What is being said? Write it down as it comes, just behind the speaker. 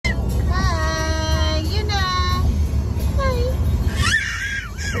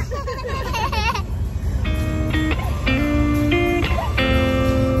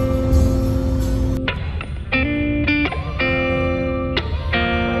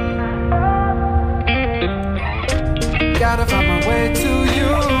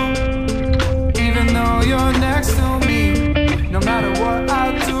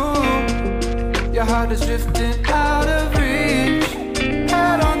heart is drifting out of reach.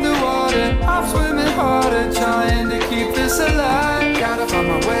 Head on the water, I'm swimming harder, trying to keep this alive. Gotta find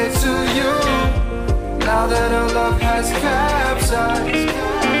my way to you, now that our love has capsized.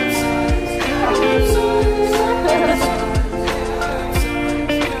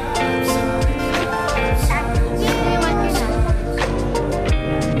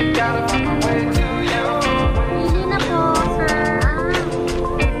 Gotta find my way to you.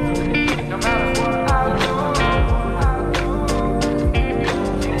 No matter what I do,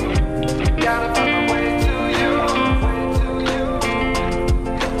 gotta find my way to you.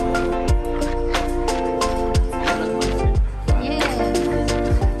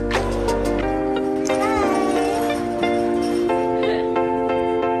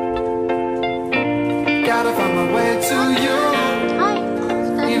 Gotta find my way to you.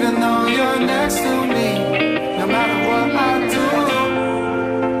 Even though you're next to me, no matter what I do,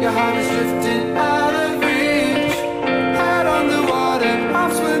 your heart is drifting out of reach. Head on the water,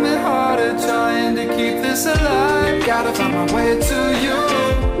 I'm swimming harder, trying to keep this alive. Gotta find my way to you.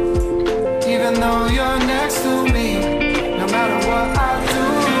 Even though you're next to me, no matter what I do,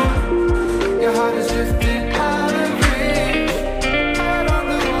 your heart is drifting out of reach. Head on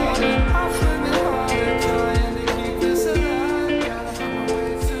the water, I'm swimming harder, trying to keep this alive. Gotta find my way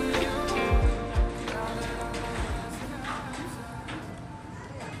to you.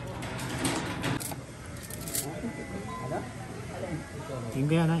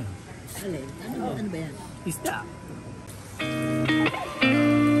 Hindi yan ay. Ano ba yan? Isda.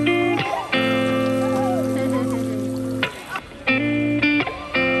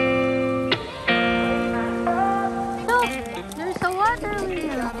 There's a water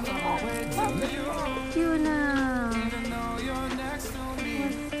wheel. Tuna.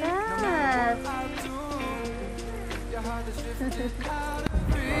 What's that?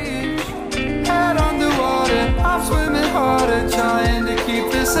 Head on the water, I'm swimming harder, trying to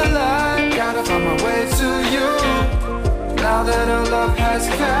keep this alive. Gotta find my way to you, now that our love has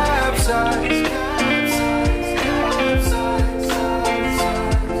capsized.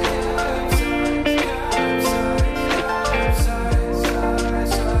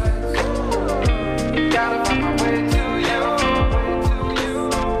 Gotta find my way to you.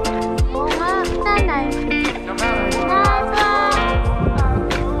 No matter what I do.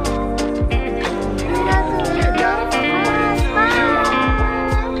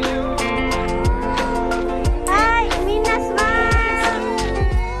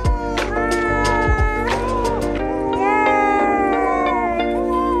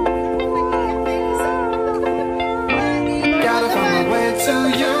 Gotta find my way to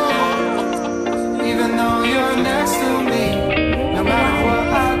you, even though you're next to me. No matter what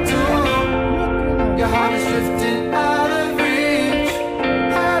I do, your heart is drifting out of reach.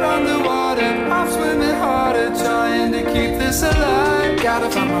 Head on the water, I'm swimming harder, trying to keep this alive. Gotta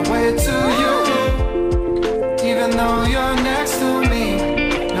find my way to you.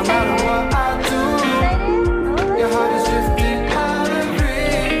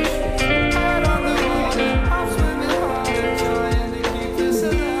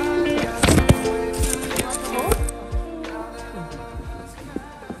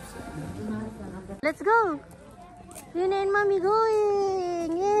 Let's go. Yun and mommy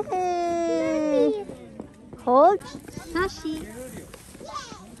going. Yay! Hold. Sashi.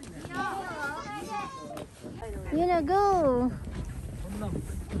 You know, go.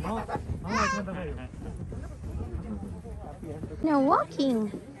 Now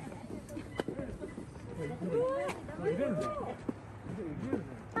walking.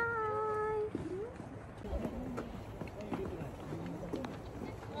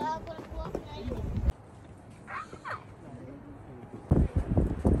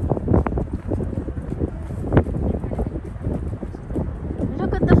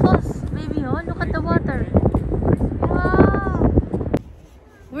 Look at the falls, baby. Oh, look at the water. Wow.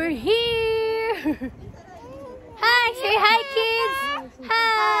 We're here. Hi, say hi, kids. Hi.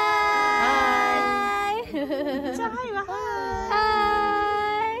 Hi.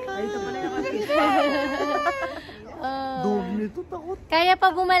 Kaya pa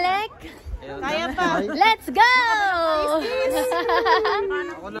bumalik? Kaya pa. Let's go.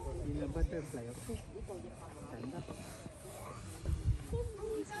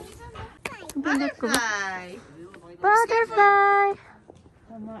 Butterfly. Butterfly.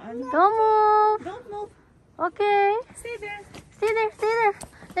 Don't move. Don't move. Okay. Stay there. Stay there. Stay there.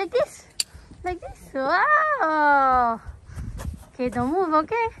 Like this. Like this. Wow. Okay, don't move.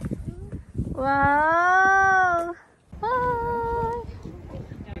 Okay. Wow. Bye.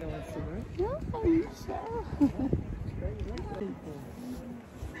 No,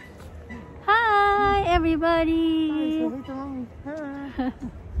 Hi, everybody.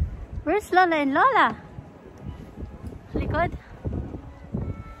 Where's Lola and Lola? Likod.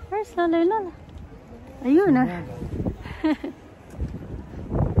 Where's Lola and Lola? Ayun na.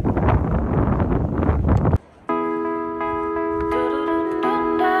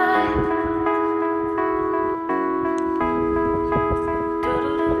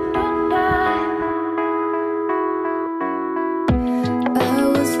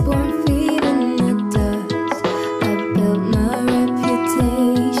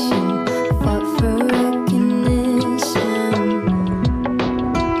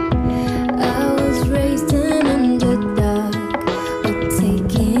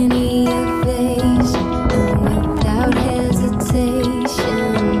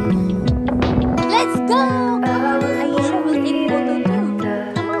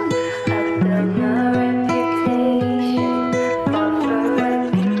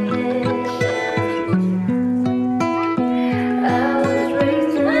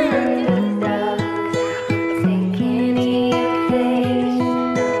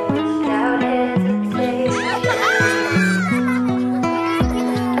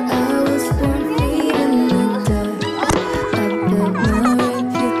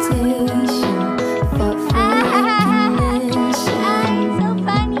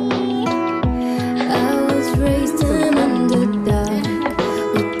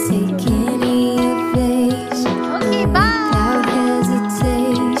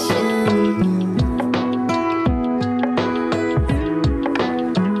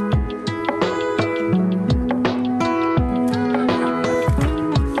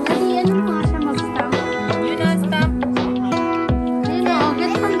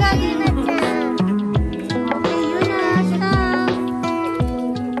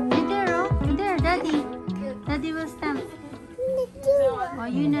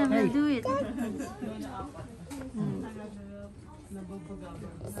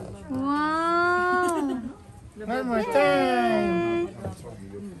 Wow! One more time!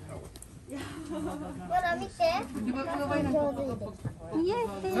 Yay!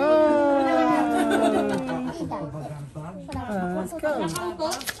 Let's go!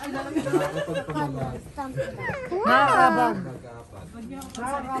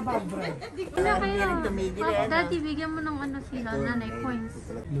 Wala kayo. Daddy, bigyan mo ng ano sila, nanay, points.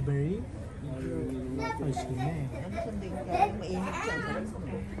 Blueberry? Ice cream na eh.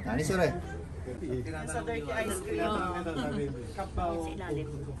 Ano sure? Sa turkey ice cream. Kapaw. Sa ilalim.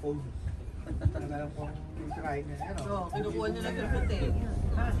 Kinukuha nyo lang yung puti.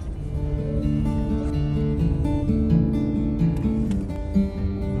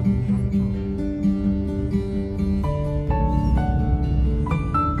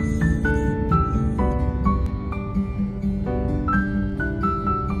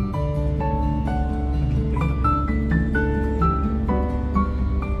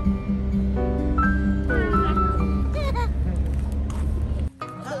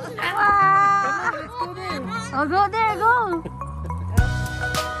 Oh, go there, go!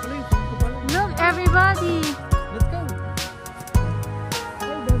 Look, everybody! Let's go!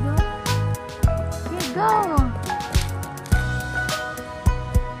 Here, go!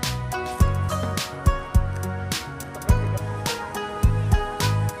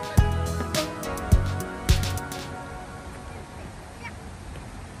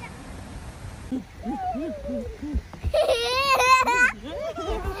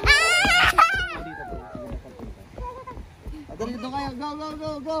 Dito kayo.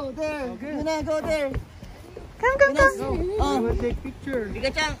 Go. There. Okay. Yun na, go there. Come. Oh. We will take picture. Ika,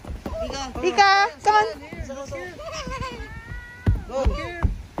 Chang. Ika. Ika, come on! Go.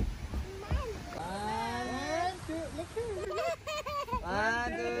 One,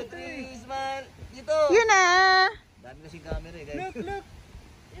 two, three, smile. Dito. Yun na! Dami na si camera eh, guys. Look!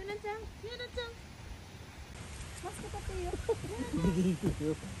 Yun na, Chang. Yun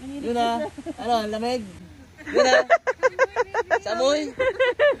na. Ano, lamig? Yun na. Samoy.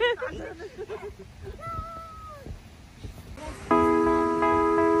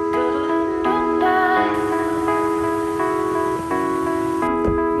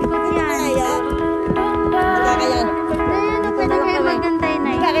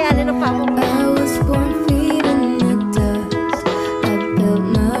 I was born feeding the dust. I built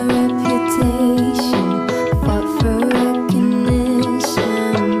my reputation, fought for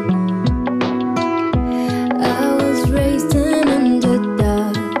recognition. I was raised an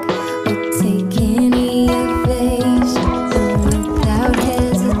underdog, but taking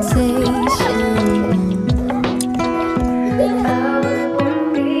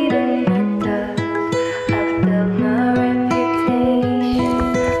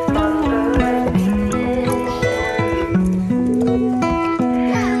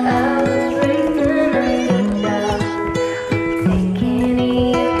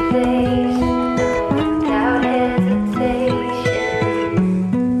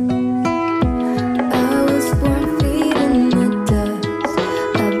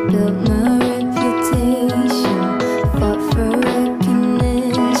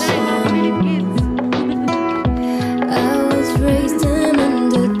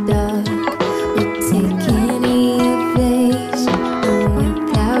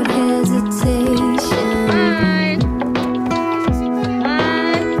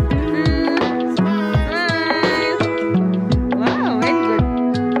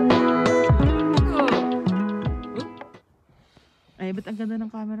ba't ang ganda ng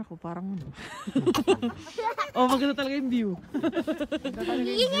camera ko? Parang ano. Oh, maganda talaga yung view.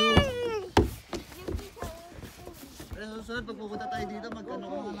 Pero susunod, pag pupunta tayo dito, magkano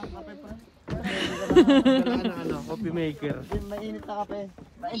ka ng kape pa? Coffee maker. Mainit na kape.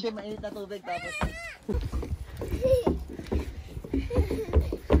 Hindi, mainit na tubig tapos.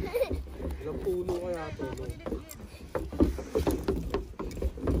 Ilang puno kaya ito?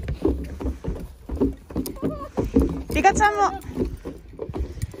 Tikat sa mo!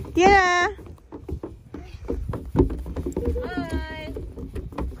 Tina! Hi!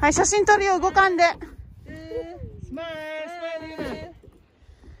 Hi sa Sintorio, gukande! Smile! Smile na!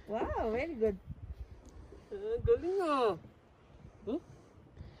 Wow, very good. Galing ah! Huh?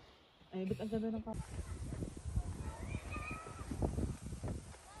 Ay, ba't ang ganda ng kap?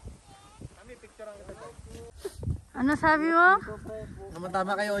 Ano sabi mo?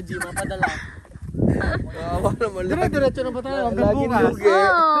 Naman kayo, Oji, mapadala. Kawawa naman lang. Dire-diretso na ba tayo hanggang Lagi bukas? lugi.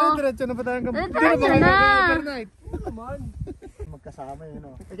 Dire-diretso na ba tayo hanggang bukas? Dire-diretso na. Overnight. Magkasama yun,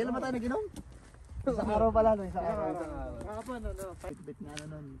 no? Eh, kailan ba tayo nag-inom? Sa araw pala, no? Sa araw. Kakapon, ano? Bit na ano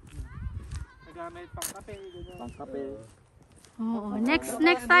nun. Nagamit pang kape. Ganyan. Pang kape. Oo.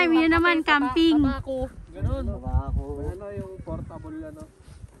 Next time, yun naman, camping. Ganun. Ako. Ano yung portable, ano?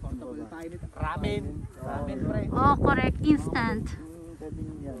 Portable tayo nito. Ramen. Ramen, pre. Oh, correct. Instant. Pwede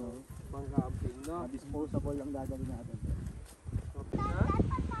yung yan, no? Pang camping, no? Disposable lang gagawin natin.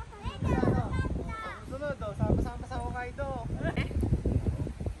 Sunod, sama-sama sa Hokkaido.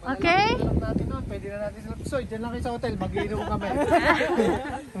 Okay? Natin nun, pwede na natin sila. So, dyan lang kayo sa hotel, mag-iinom kami.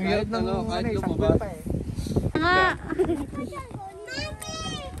 Ang hirap ng isang buwan pa eh. Nga.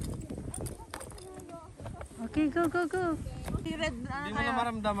 Okay, go, go, go. Hindi mo na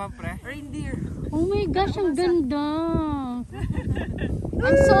maramdaman, pre. Oh my gosh, ang ganda.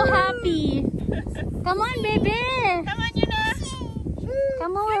 I'm so happy. Come on, baby. Come on, Yuna.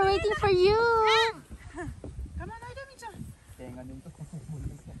 Come on, we're waiting for you.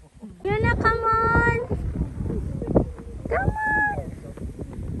 Yuna, come on. Come on.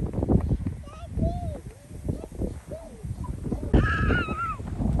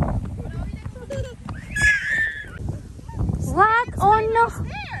 What? Oh no.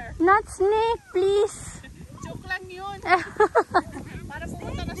 Not snake, please. Joke lang yun. Para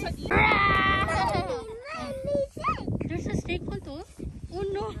pumunta na sa dito. There's a snake on to. Oh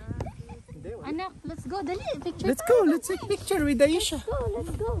no. Anak, let's go. Dali, picture. Let's go, let's take picture with Aisha.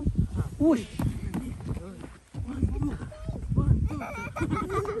 Let's go. Uy.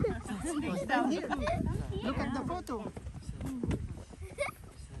 Look at the photo.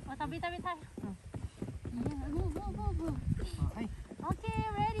 Oh, tabi-tabi tayo. Okay,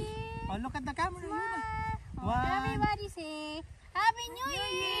 ready? Oh, look at the camera, Yuna. One. Everybody say, Happy New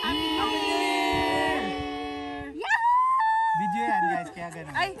Year! Happy New Year! Yahoo! Video yan, guys, kaya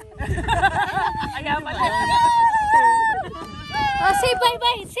ganun. Ay! Kaya pala. Oh, say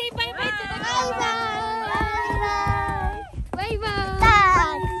bye-bye. Say bye-bye to the camera. Bye-bye.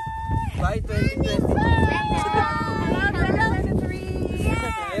 Bye, 2020.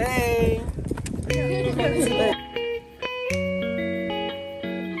 Hey!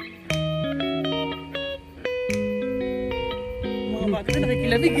 Mga bata na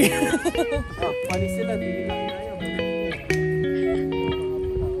nakikilamig eh. Panis sila, di nila kinayaw.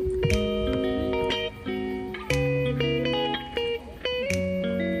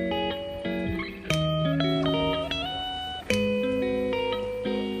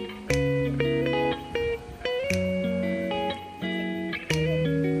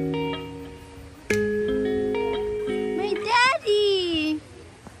 My daddy.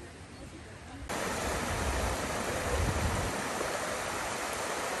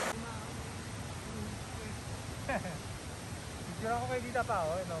 Picture ako kay Dita pa,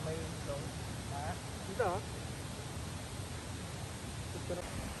 oh. No, may ito. Ha? Dito, oh.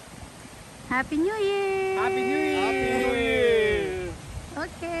 Happy New Year. Happy New Year! Happy New Year!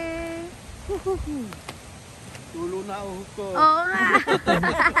 Okay. Tulo na ako ko. Oo nga.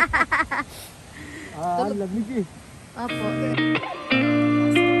 Ang lamig eh. Opo.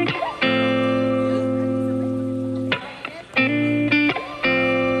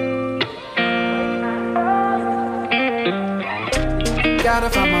 Gotta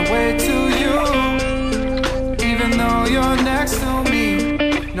find my way to you, even though you're next to me.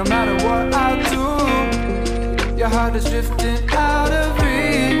 No matter what I do, your heart is drifting out of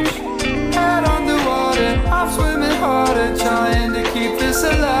reach. Head underwater, I'm swimming harder, trying to keep this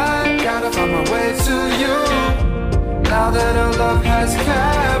alive. Gotta find my way to you,